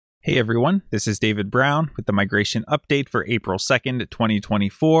Hey everyone, this is David Brown with the migration update for April 2nd,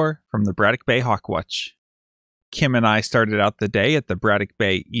 2024 from the Braddock Bay Hawk Watch. Kim and I started out the day at the Braddock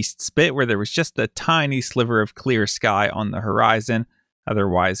Bay East Spit where there was just a tiny sliver of clear sky on the horizon,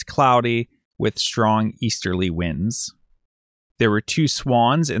 otherwise cloudy, with strong easterly winds. There were 2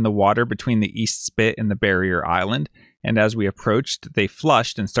 swans in the water between the East Spit and the barrier island, and as we approached, they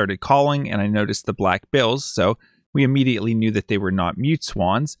flushed and started calling, and I noticed the black bills, so we immediately knew that they were not mute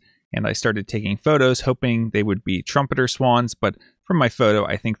swans, and I started taking photos hoping they would be trumpeter swans, but from my photo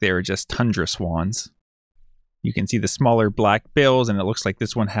I think they were just tundra swans. You can see the smaller black bills, and it looks like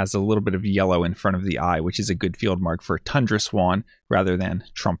this one has a little bit of yellow in front of the eye, which is a good field mark for tundra swan rather than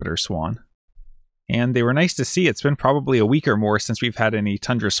trumpeter swan. And they were nice to see. It's been probably a week or more since we've had any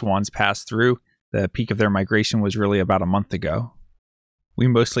tundra swans pass through. The peak of their migration was really about a month ago. We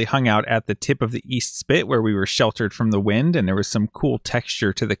mostly hung out at the tip of the East Spit where we were sheltered from the wind, and there was some cool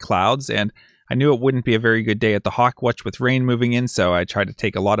texture to the clouds, and I knew it wouldn't be a very good day at the Hawk Watch with rain moving in, so I tried to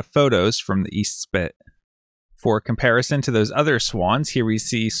take a lot of photos from the East Spit. For comparison to those other swans, here we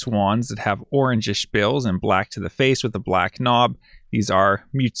see swans that have orangish bills and black to the face with a black knob. These are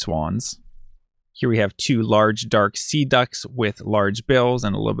mute swans. Here we have 2 large dark sea ducks with large bills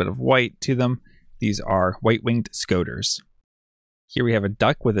and a little bit of white to them. These are white-winged scoters. Here we have a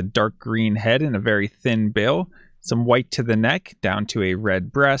duck with a dark green head and a very thin bill, some white to the neck down to a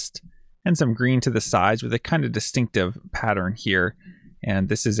red breast, and some green to the sides with a kind of distinctive pattern here. And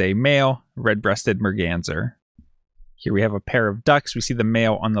this is a male red-breasted merganser. Here we have a pair of ducks. We see the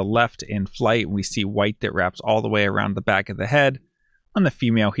male on the left in flight, and we see white that wraps all the way around the back of the head. On the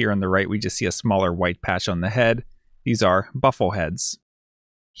female here on the right, we just see a smaller white patch on the head. These are buffleheads.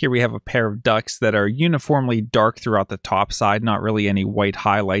 Here we have a pair of ducks that are uniformly dark throughout the top side, not really any white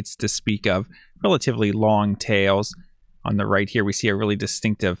highlights to speak of, relatively long tails. On the right here we see a really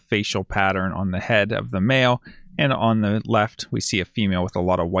distinctive facial pattern on the head of the male, and on the left we see a female with a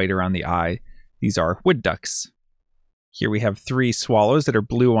lot of white around the eye. These are wood ducks. Here we have 3 swallows that are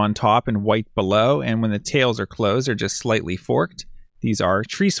blue on top and white below, and when the tails are closed they're just slightly forked. These are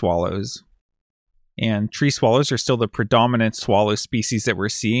tree swallows. And tree swallows are still the predominant swallow species that we're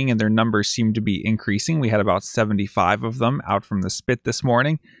seeing, and their numbers seem to be increasing. We had about 75 of them out from the spit this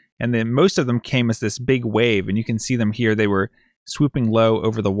morning, and then most of them came as this big wave, and you can see them here. They were swooping low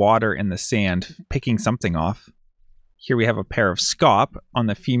over the water and the sand, picking something off. Here we have a pair of scaup. On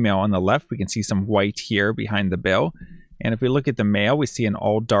the female on the left, we can see some white here behind the bill, and if we look at the male, we see an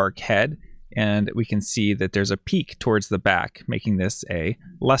all dark head, and we can see that there's a peak towards the back, making this a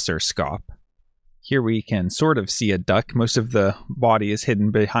lesser scaup. Here we can sort of see a duck. Most of the body is hidden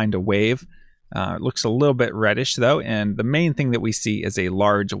behind a wave. It looks a little bit reddish though, and the main thing that we see is a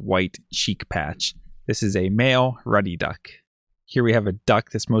large white cheek patch. This is a male ruddy duck. Here we have a duck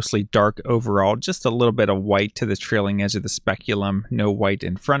that's mostly dark overall, just a little bit of white to the trailing edge of the speculum, no white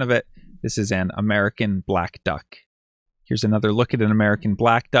in front of it. This is an American black duck. Here's another look at an American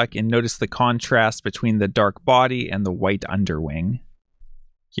black duck, and notice the contrast between the dark body and the white underwing.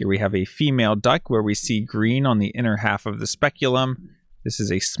 Here we have a female duck where we see green on the inner half of the speculum. This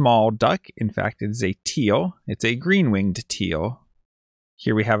is a small duck. In fact, it is a teal. It's a green-winged teal.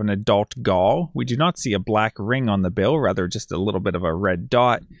 Here we have an adult gull. We do not see a black ring on the bill, rather just a little bit of a red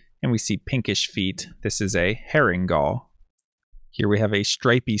dot. And we see pinkish feet. This is a herring gull. Here we have a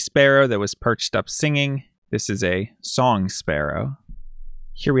stripy sparrow that was perched up singing. This is a song sparrow.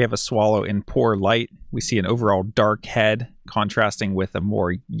 Here we have a swallow in poor light. We see an overall dark head contrasting with a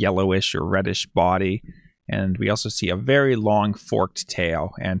more yellowish or reddish body. And we also see a very long forked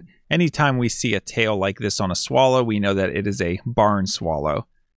tail. And anytime we see a tail like this on a swallow, we know that it is a barn swallow.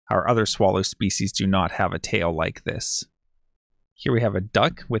 Our other swallow species do not have a tail like this. Here we have a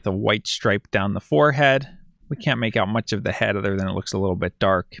duck with a white stripe down the forehead. We can't make out much of the head other than it looks a little bit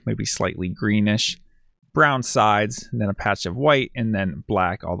dark, maybe slightly greenish. Brown sides, and then a patch of white, and then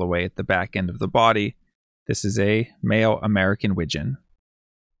black all the way at the back end of the body. This is a male American widgeon.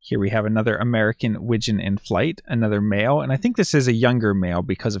 Here we have another American widgeon in flight, another male, and I think this is a younger male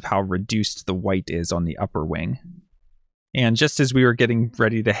because of how reduced the white is on the upper wing. And just as we were getting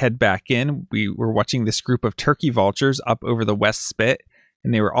ready to head back in, we were watching this group of turkey vultures up over the West Spit,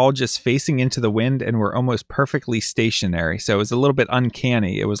 and they were all just facing into the wind and were almost perfectly stationary, so it was a little bit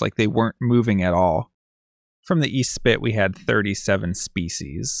uncanny. It was like they weren't moving at all. From the East Spit, we had 37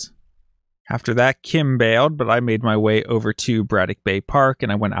 species. After that, Kim bailed, but I made my way over to Braddock Bay Park,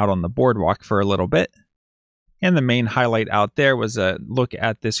 and I went out on the boardwalk for a little bit. And the main highlight out there was a look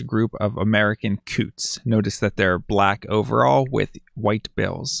at this group of American coots. Notice that they're black overall with white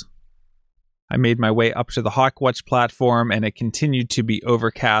bills. I made my way up to the Hawk Watch platform, and it continued to be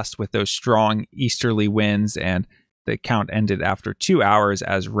overcast with those strong easterly winds, and the count ended after 2 hours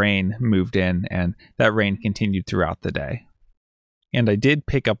as rain moved in, and that rain continued throughout the day. And I did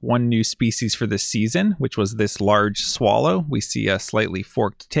pick up one new species for this season, which was this large swallow. We see a slightly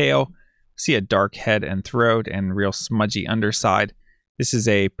forked tail, see a dark head and throat, and real smudgy underside. This is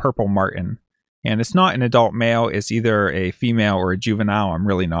a purple martin, and it's not an adult male. It's either a female or a juvenile. I'm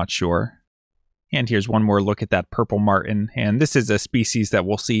really not sure. And here's one more look at that purple martin, and this is a species that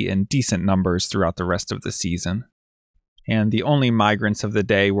we'll see in decent numbers throughout the rest of the season. And the only migrants of the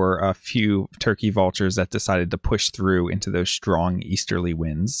day were a few turkey vultures that decided to push through into those strong easterly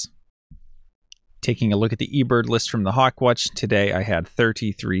winds. Taking a look at the eBird list from the Hawk Watch, today I had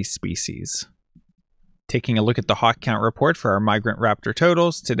 33 species. Taking a look at the hawk count report for our migrant raptor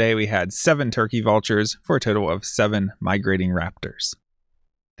totals, today we had 7 turkey vultures for a total of 7 migrating raptors.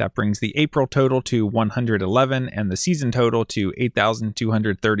 That brings the April total to 111 and the season total to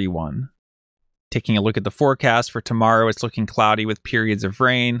 8,231. Taking a look at the forecast for tomorrow, it's looking cloudy with periods of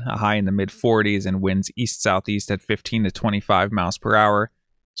rain, a high in the mid-40s, and winds east-southeast at 15 to 25 miles per hour.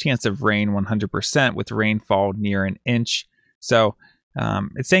 Chance of rain 100% with rainfall near an inch. So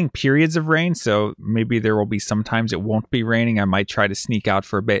it's saying periods of rain, so maybe there will be sometimes it won't be raining. I might try to sneak out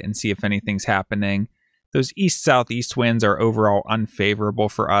for a bit and see if anything's happening. Those east-southeast winds are overall unfavorable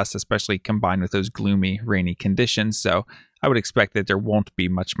for us, especially combined with those gloomy, rainy conditions, so I would expect that there won't be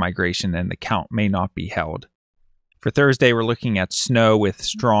much migration and the count may not be held. For Thursday, we're looking at snow with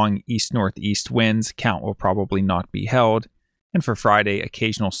strong east-northeast winds. Count will probably not be held. And for Friday,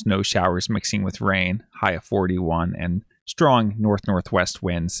 occasional snow showers mixing with rain, high of 41, and strong north-northwest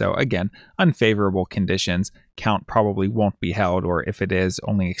winds. So again, unfavorable conditions. Count probably won't be held, or if it is,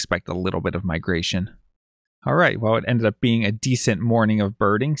 only expect a little bit of migration. All right, well, it ended up being a decent morning of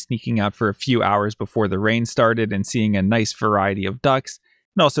birding, sneaking out for a few hours before the rain started and seeing a nice variety of ducks,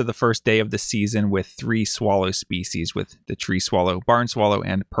 and also the first day of the season with 3 swallow species, with the tree swallow, barn swallow,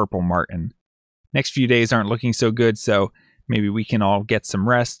 and purple martin. Next few days aren't looking so good, so maybe we can all get some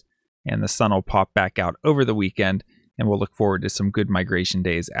rest, and the sun will pop back out over the weekend, and we'll look forward to some good migration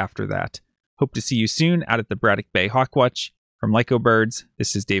days after that. Hope to see you soon out at the Braddock Bay Hawk Watch. From Lyco Birds,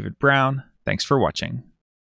 this is David Brown. Thanks for watching.